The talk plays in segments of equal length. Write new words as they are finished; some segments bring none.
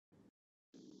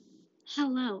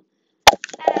Hello.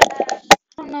 I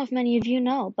don't know if many of you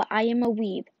know, but I am a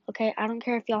weeb. Okay, I don't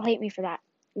care if y'all hate me for that.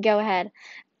 Go ahead.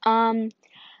 Um,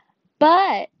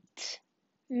 but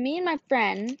me and my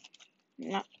friend,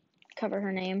 not cover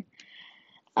her name,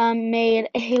 made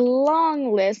a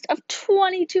long list of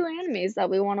 22 animes that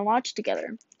we want to watch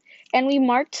together, and we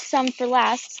marked some for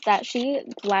last that she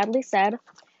gladly said,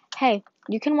 "Hey,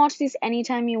 you can watch these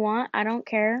anytime you want. I don't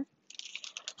care."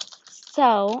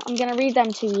 So I'm gonna read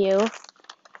them to you,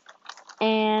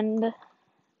 and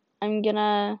I'm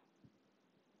gonna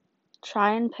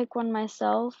try and pick one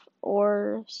myself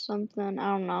or something.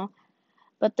 I don't know.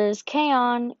 But there's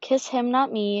K-On!, Kiss Him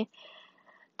Not Me,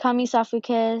 Kami Safu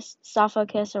Kiss, Safa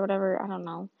Kiss, or whatever. I don't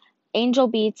know. Angel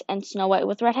Beats, and Snow White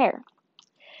with Red Hair.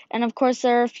 And of course,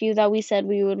 there are a few that we said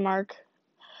we would mark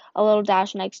a little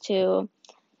dash next to.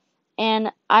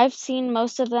 And I've seen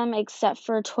most of them except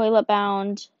for Toilet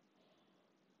Bound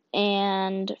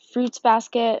and Fruits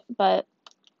Basket, but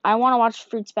I want to watch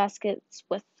Fruits Basket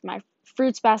with my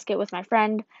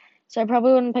friend, so I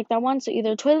probably wouldn't pick that one. So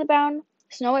either Toilet Bound,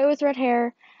 Snow White with Red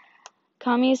Hair,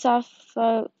 Kami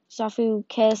Safu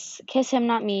Kiss, Kiss Him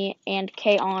Not Me, and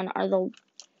K-On! Are the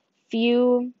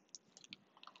few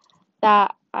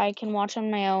that I can watch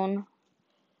on my own.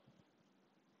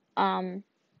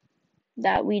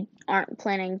 That we aren't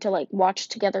planning to like watch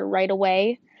together right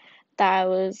away. That I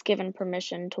was given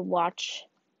permission to watch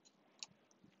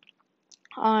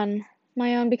on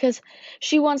my own because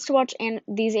she wants to watch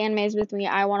these animes with me.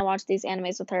 I want to watch these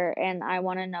animes with her, and I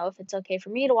want to know if it's okay for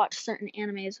me to watch certain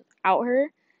animes without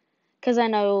her because I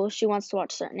know she wants to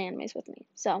watch certain animes with me.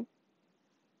 So,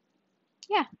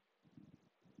 yeah,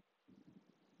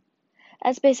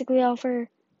 that's basically all for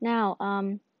now.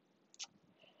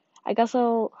 I guess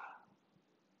I'll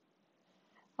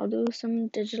do some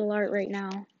digital art right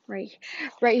now. Right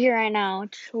here right now.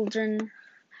 Children,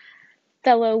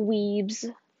 fellow weebs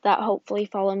that hopefully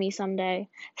follow me someday.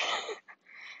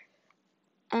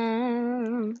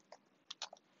 um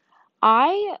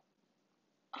I'm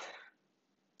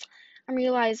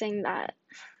realizing that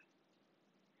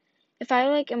if I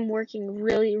like am working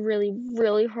really, really,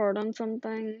 really hard on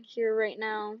something here right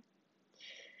now,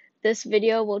 this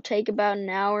video will take about an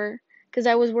hour because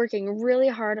I was working really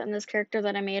hard on this character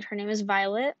that I made. Her name is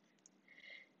Violet.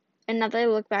 And now that I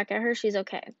look back at her, she's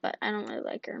okay, but I don't really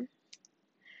like her.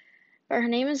 But her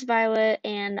name is Violet,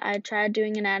 and I tried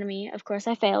doing anatomy. Of course,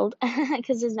 I failed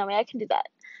because there's no way I can do that.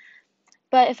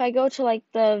 But if I go to like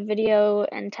the video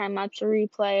and time lapse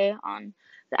replay on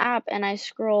the app and I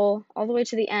scroll all the way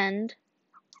to the end,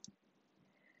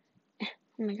 oh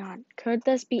my god, could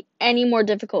this be any more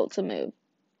difficult to move?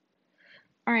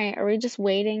 Alright, are we just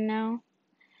waiting now?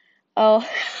 Oh,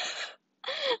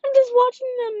 I'm just watching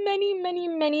them many, many,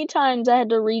 many times. I had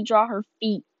to redraw her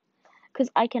feet because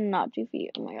I cannot do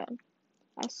feet. Oh my god,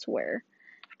 I swear.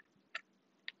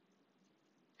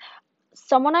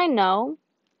 Someone I know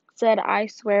said I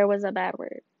swear was a bad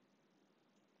word.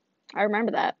 I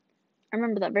remember that. I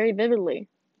remember that very vividly.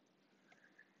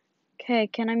 Okay,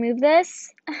 can I move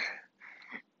this?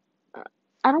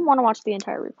 I don't want to watch the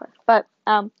entire replay. But,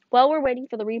 while we're waiting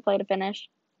for the replay to finish,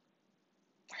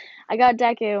 I got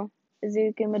Deku,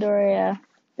 Izuku Midoriya,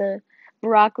 the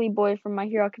broccoli boy from My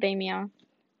Hero Academia.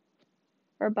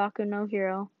 Or Baku no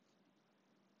Hero.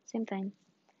 Same thing.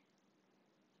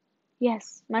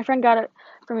 Yes, my friend got it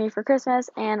for me for Christmas,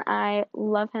 and I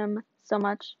love him so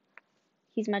much.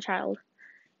 He's my child.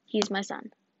 He's my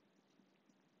son.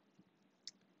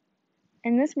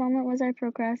 In this moment, was I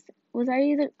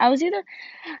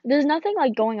there's nothing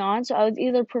like going on, so I was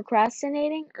either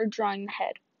procrastinating or drawing the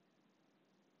head.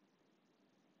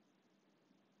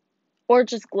 Or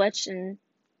just glitching.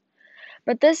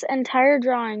 But this entire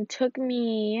drawing took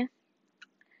me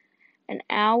an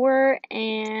hour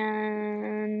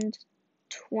and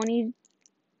 20.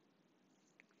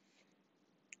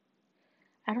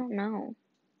 I don't know.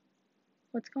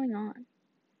 What's going on?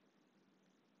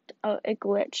 Oh, it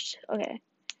glitched. Okay.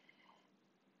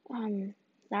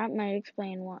 That might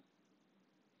explain what.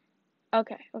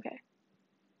 Okay.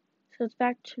 So it's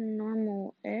back to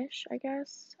normal-ish, I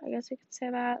guess. I guess you could say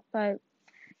that, but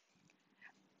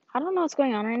I don't know what's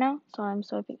going on right now, so I'm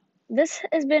swiping. This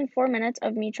has been 4 minutes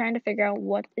of me trying to figure out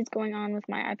what is going on with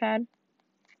my iPad.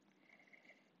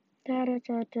 Okay,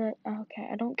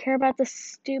 I don't care about the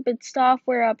stupid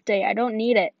software update. I don't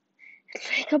need it. It'll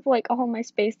take up like all my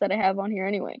space that I have on here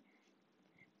anyway.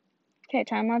 Okay,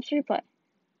 time lapse replay.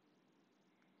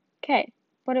 Okay,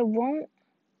 but it won't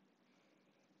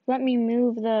let me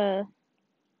move the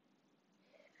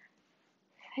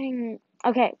thing.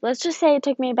 Okay, let's just say it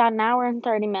took me about an hour and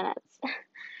 30 minutes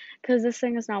because this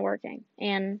thing is not working.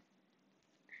 And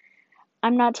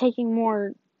I'm not taking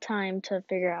more time to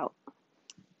figure out.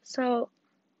 So,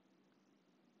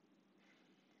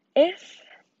 if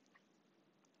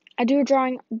I do a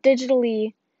drawing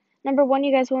digitally, number one,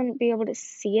 you guys wouldn't be able to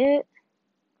see it,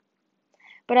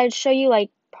 but I'd show you like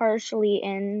partially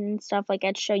and stuff. Like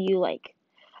I'd show you like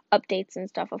updates and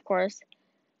stuff, of course.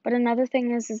 But another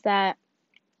thing is that,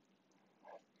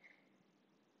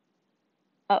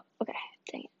 oh, okay,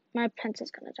 dang it. My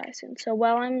pencil's gonna die soon. So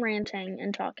while I'm ranting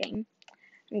and talking,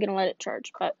 I'm gonna let it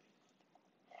charge. But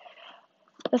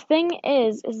the thing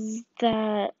is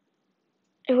that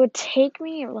it would take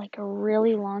me like a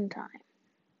really long time.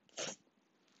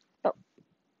 But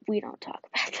we don't talk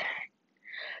about that.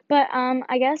 But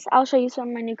I guess I'll show you some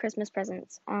of my new Christmas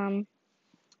presents. I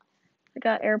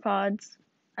got AirPods.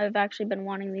 I've actually been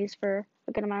wanting these for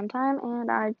a good amount of time,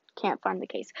 and I can't find the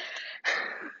case.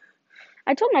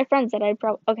 I told my friends that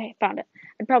found it.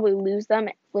 I'd probably lose them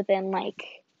within like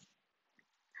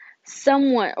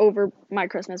somewhat over my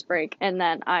Christmas break, and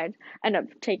then I'd end up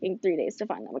taking 3 days to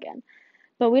find them again.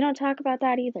 But we don't talk about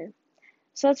that either.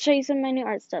 So let's show you some of my new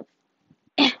art stuff.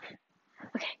 Okay,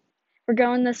 we're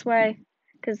going this way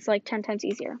because it's like 10 times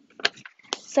easier.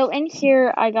 So in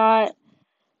here,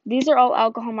 these are all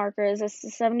alcohol markers. It's a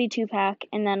 72 pack,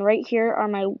 and then right here are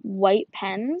my white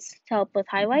pens to help with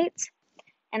highlights.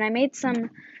 And I made some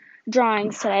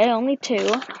drawings today, only 2,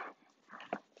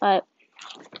 but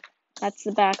that's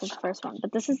the back of the first one.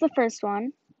 But this is the first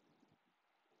one.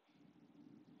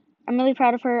 I'm really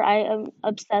proud of her. I am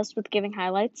obsessed with giving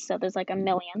highlights, so there's like a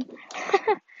million.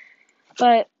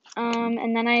 But,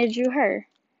 and then I drew her.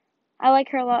 I like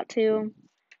her a lot too.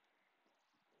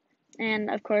 And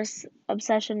of course,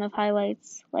 obsession of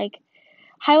highlights. Like,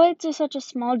 highlights are such a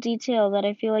small detail that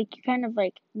I feel like you kind of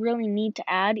like really need to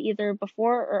add either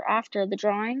before or after the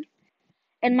drawing.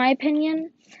 In my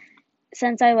opinion,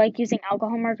 since I like using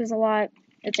alcohol markers a lot,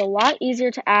 it's a lot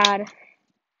easier to add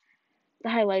the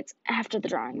highlights after the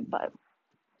drawing, but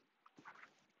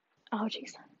oh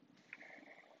jeez.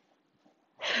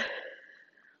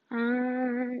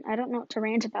 I don't know what to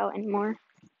rant about anymore.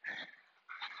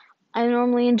 I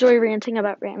normally enjoy ranting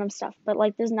about random stuff, but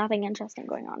like there's nothing interesting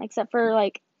going on except for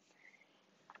like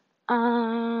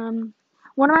one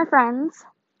of my friends.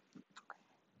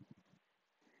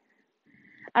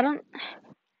 I don't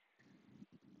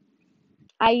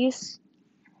I used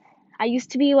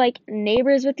to be like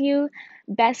neighbors with you,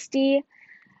 bestie.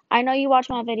 I know you watch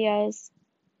my videos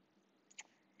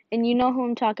and you know who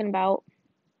I'm talking about.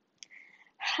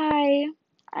 Hi,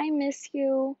 I miss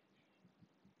you.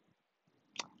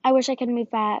 I wish I could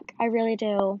move back. I really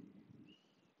do.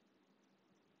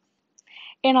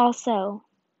 And also,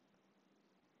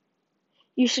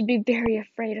 you should be very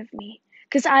afraid of me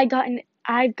because I've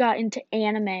got into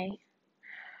anime.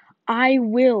 I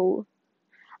will,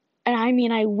 and I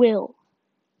mean I will,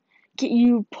 get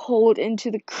you pulled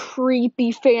into the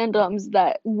creepy fandoms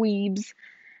that weebs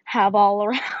have all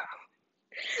around.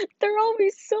 They're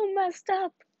always so messed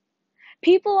up.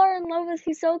 People are in love with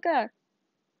Hisoka.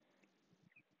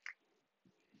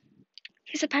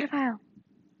 He's a pedophile.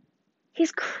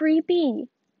 He's creepy.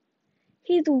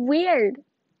 He's weird.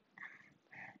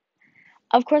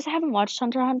 Of course, I haven't watched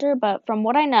Hunter x Hunter, but from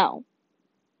what I know,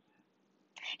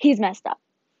 he's messed up.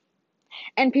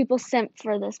 And people simp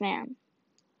for this man.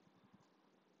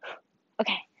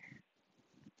 Okay.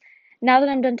 Now that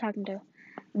I'm done talking to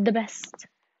the best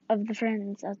of the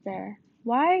friends out there.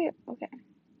 Why? Okay.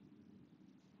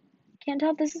 Can't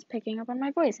tell if this is picking up on my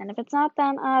voice. And if it's not,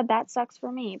 then that sucks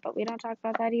for me. But we don't talk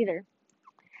about that either.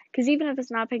 Because even if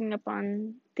it's not picking up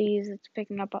on these, it's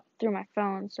picking up through my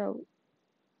phone. So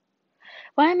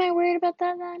why am I worried about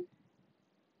that then?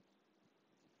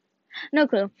 No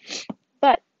clue.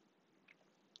 But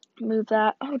move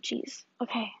that. Oh, jeez.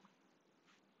 Okay.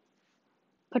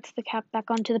 Put the cap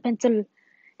back onto the pencil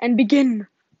and begin.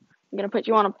 I'm going to put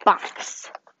you on a box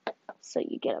so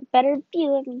you get a better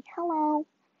view of me. Hello.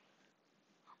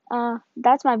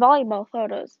 That's my volleyball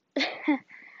photos.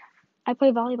 I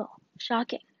play volleyball.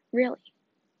 Shocking. Really.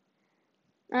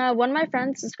 One of my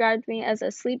friends described me as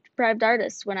a sleep-deprived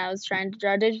artist when I was trying to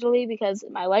draw digitally because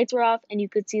my lights were off and you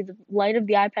could see the light of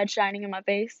the iPad shining in my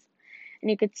face.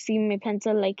 And you could see my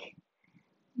pencil like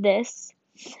this.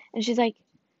 And she's like,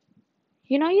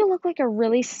 you know, you look like a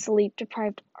really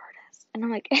sleep-deprived artist. And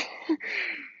I'm like,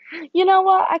 you know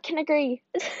what? I can agree.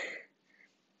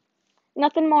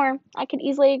 Nothing more. I could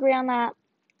easily agree on that.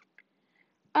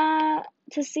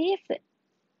 To see if it...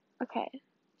 Okay.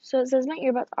 So it says my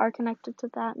earbuds are connected to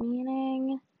that,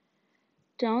 meaning...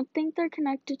 Don't think they're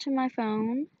connected to my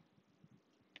phone.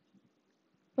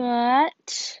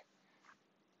 But...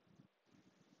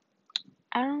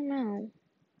 I don't know.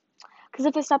 Because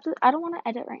if I stop this, I don't want to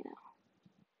edit right now.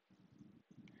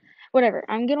 Whatever.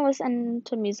 I'm gonna listen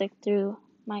to music through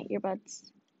my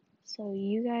earbuds. So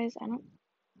you guys,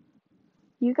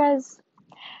 you guys,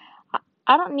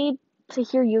 I don't need to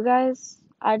hear you guys.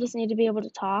 I just need to be able to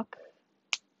talk.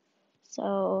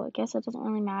 So I guess it doesn't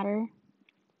really matter.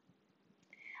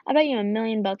 I bet you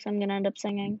 $1,000,000 I'm gonna end up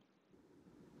singing.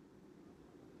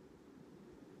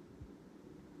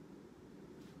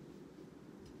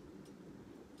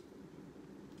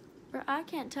 Bro, I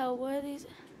can't tell what are these.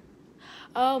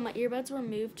 Oh, my earbuds were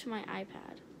moved to my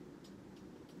iPad.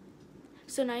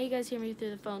 So now you guys hear me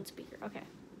through the phone speaker. Okay.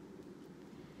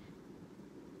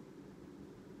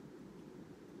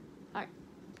 Alright.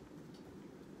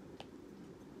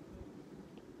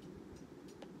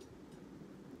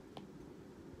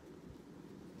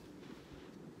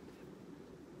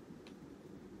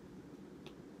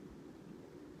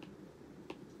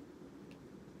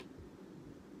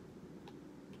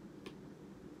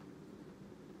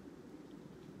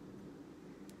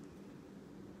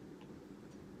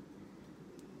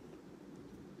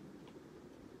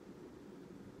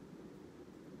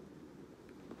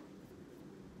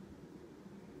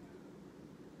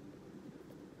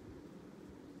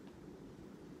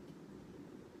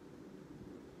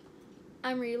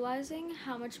 I'm realizing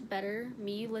how much better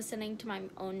me listening to my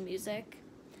own music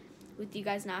with you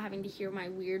guys not having to hear my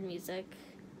weird music.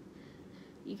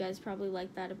 You guys probably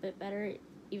like that a bit better,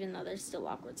 even though there's still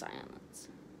awkward silence.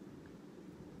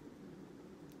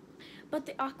 But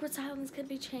the awkward silence could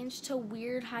be changed to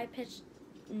weird, high-pitched,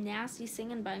 nasty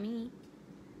singing by me.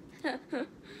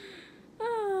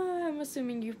 I'm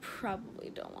assuming you probably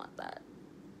don't want that.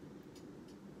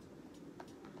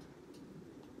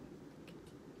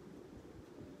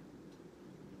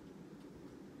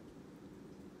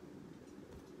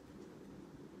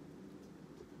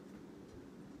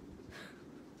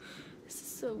 This is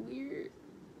so weird.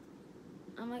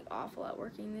 I'm like awful at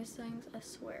working these things, I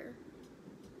swear.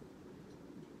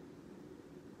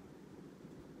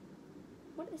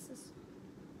 What is this?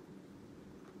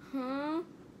 Huh?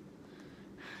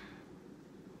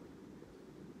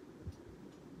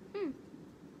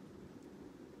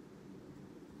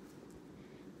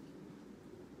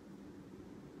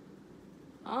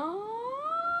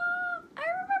 Oh, I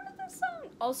remember this song.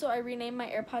 Also, I renamed my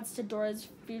AirPods to Dora's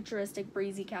Futuristic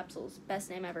Breezy Capsules. Best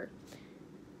name ever.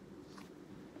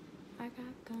 I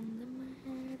got guns in my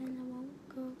head and I won't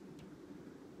go.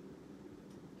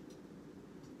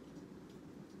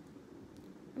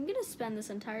 I'm gonna spend this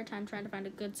entire time trying to find a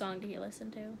good song to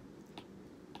listen to.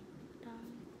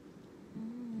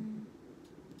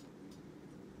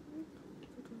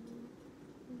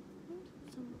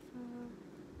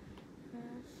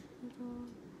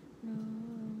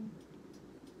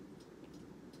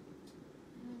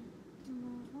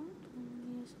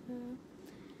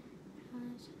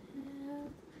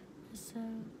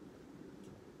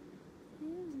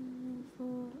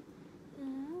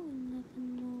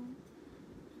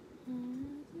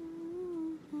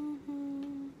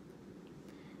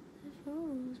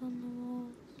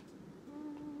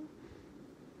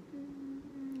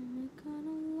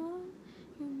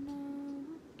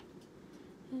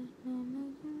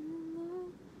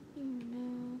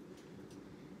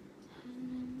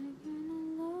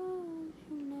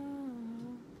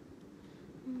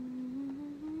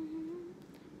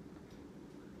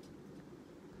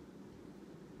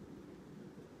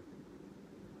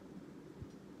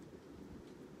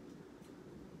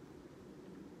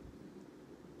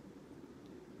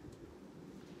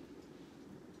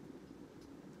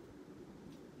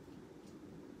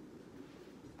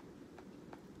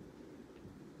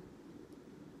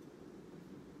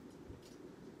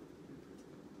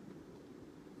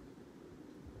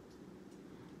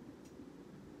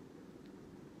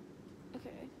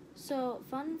 Okay, so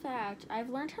fun fact, I've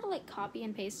learned how to like copy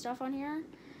and paste stuff on here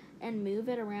and move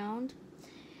it around.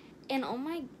 And oh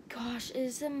my gosh, it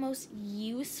is the most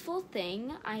useful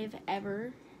thing I have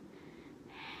ever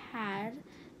had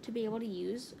to be able to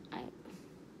use.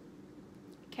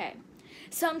 Okay,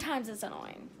 sometimes it's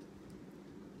annoying.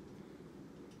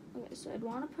 Okay, so I'd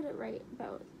want to put it right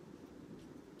about,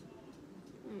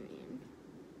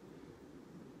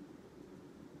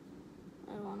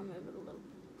 I want to move it a little.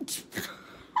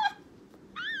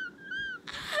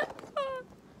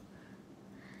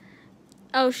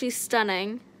 Oh, she's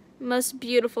stunning. Most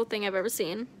beautiful thing I've ever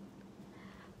seen.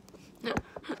 What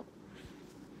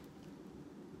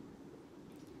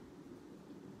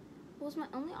was my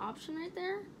only option right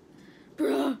there?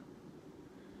 Bruh.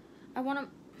 I'm gonna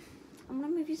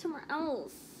move you somewhere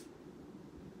else.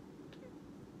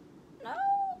 No.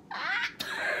 Ah.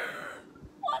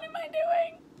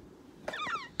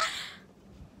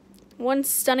 One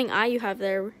stunning eye you have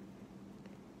there.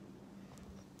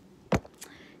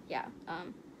 Yeah,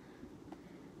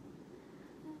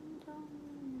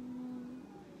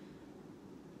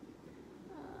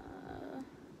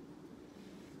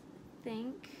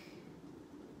 think.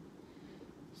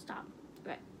 Stop.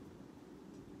 Okay.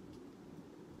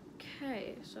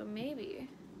 Okay, so maybe.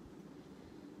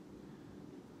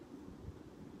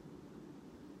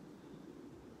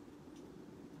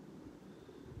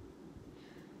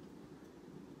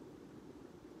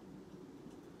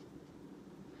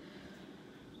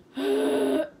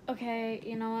 Okay,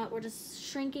 you know what? We're just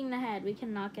shrinking the head. We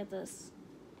cannot get this.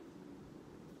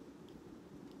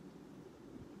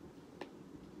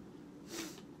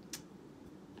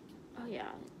 Oh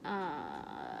yeah.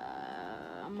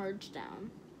 Merge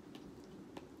down.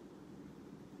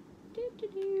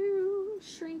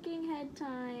 Shrinking head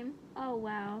time. Oh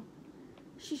wow.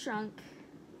 She shrunk.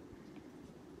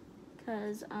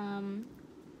 Cause I'm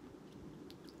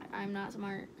not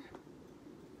smart.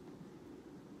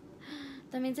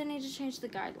 That means I need to change the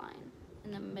guideline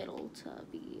in the middle to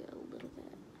be a little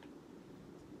bit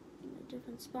in a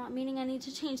different spot, meaning I need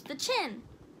to change the chin.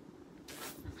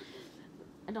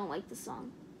 I don't like this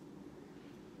song.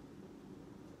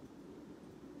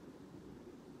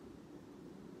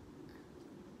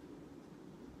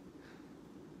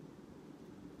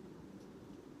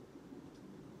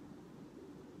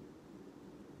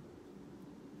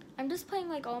 I'm just playing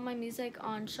like all my music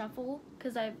on shuffle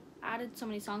because I've added so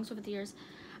many songs over the years.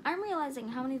 I'm realizing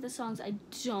how many of the songs I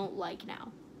don't like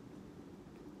now.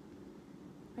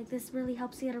 Like, this really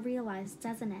helps you to realize,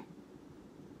 doesn't it?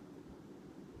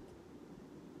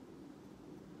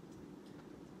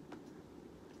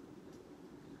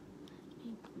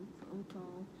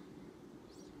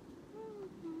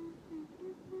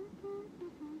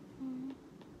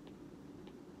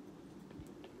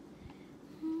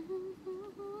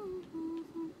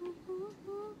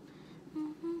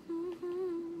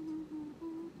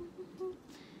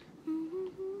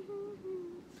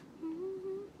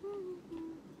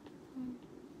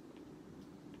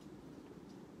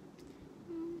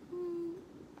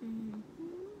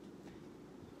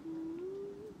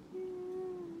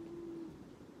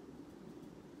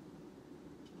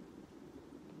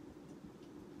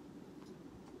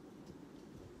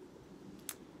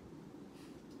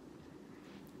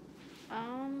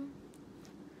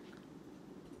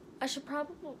 I should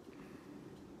probably...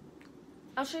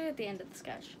 I'll show you at the end of the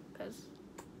sketch, because...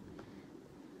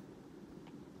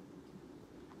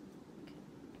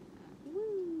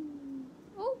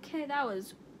 Okay, that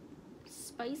was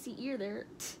spicy ear there.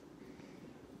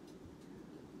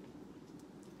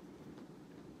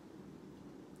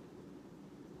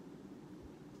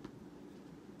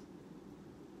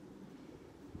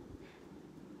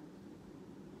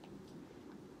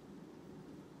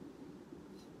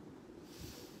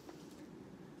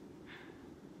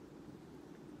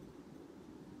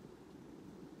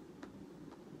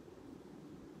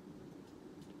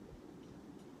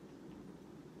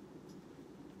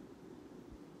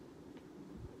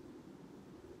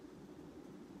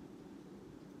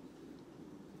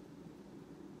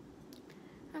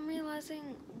 I'm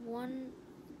realizing one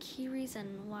key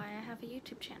reason why I have a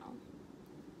YouTube channel.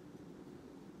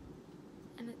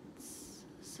 And it's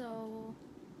so...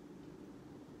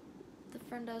 The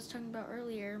friend I was talking about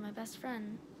earlier, my best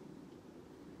friend,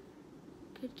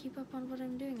 could keep up on what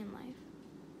I'm doing in life.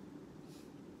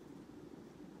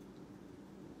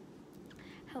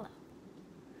 Hello.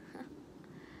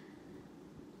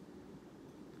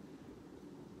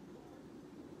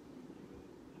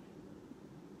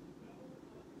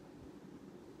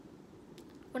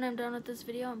 When I'm done with this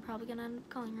video, I'm probably gonna end up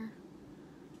calling her.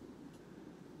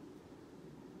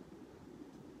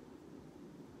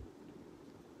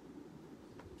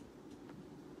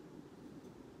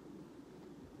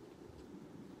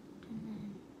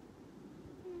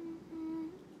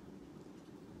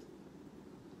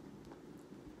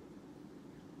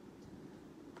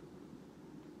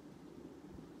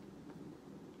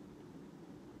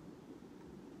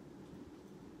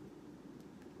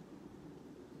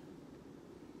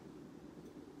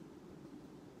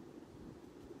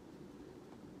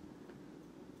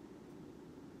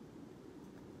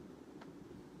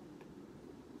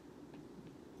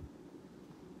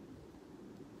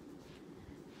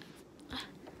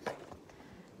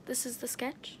 This is the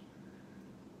sketch.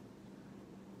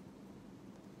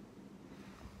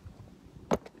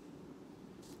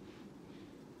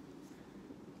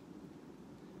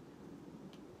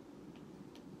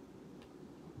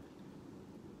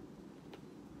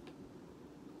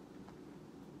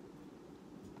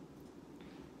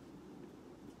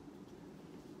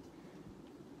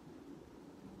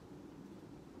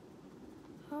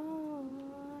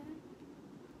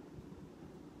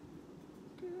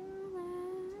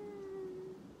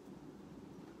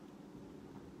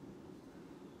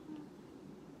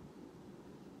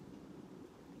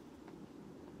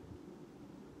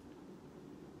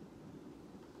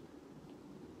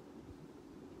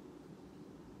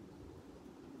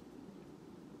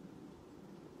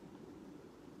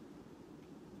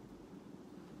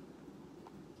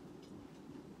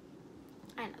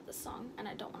 I know this song, and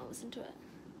I don't want to listen to it.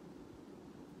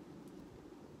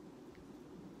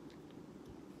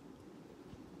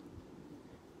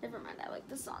 Never mind, I like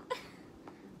this song.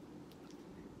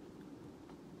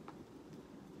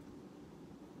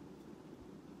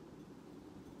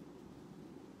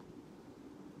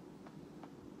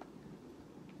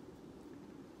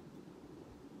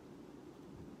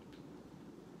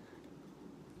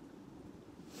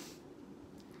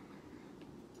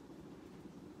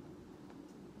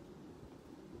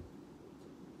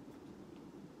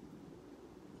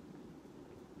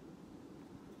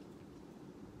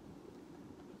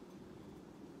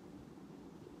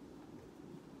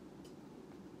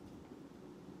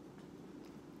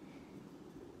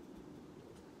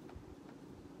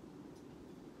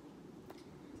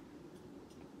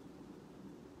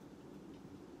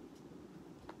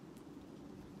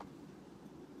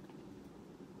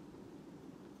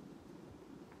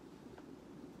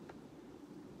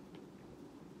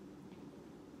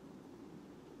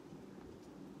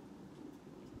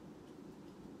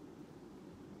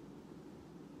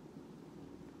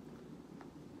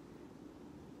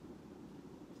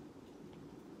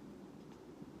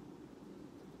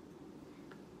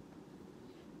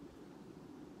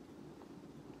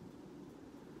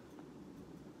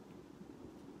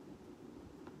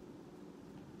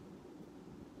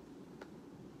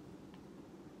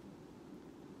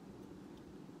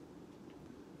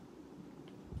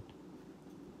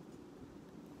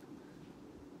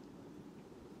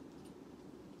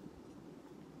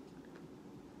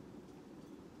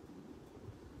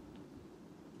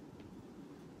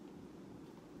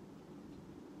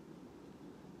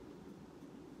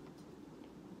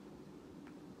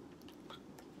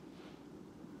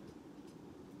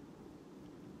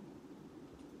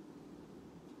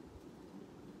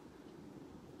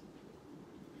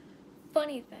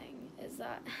 Funny thing is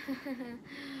that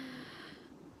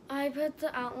I put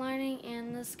the outlining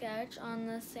and the sketch on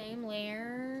the same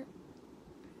layer,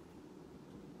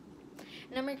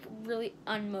 and I'm like really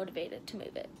unmotivated to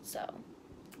move it, so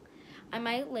I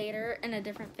might later in a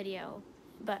different video,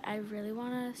 but I really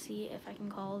want to see if I can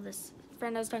call this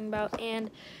friend I was talking about.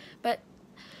 But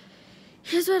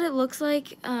here's what it looks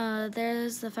like.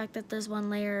 There's the fact that there's one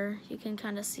layer. You can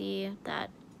kind of see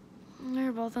that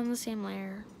they're both on the same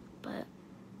layer, but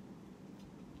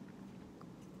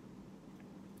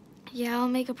yeah, I'll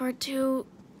make a part 2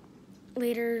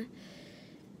 later.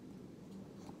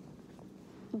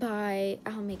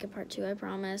 I'll make a part 2, I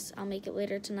promise. I'll make it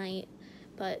later tonight,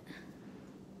 but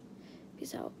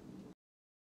peace out.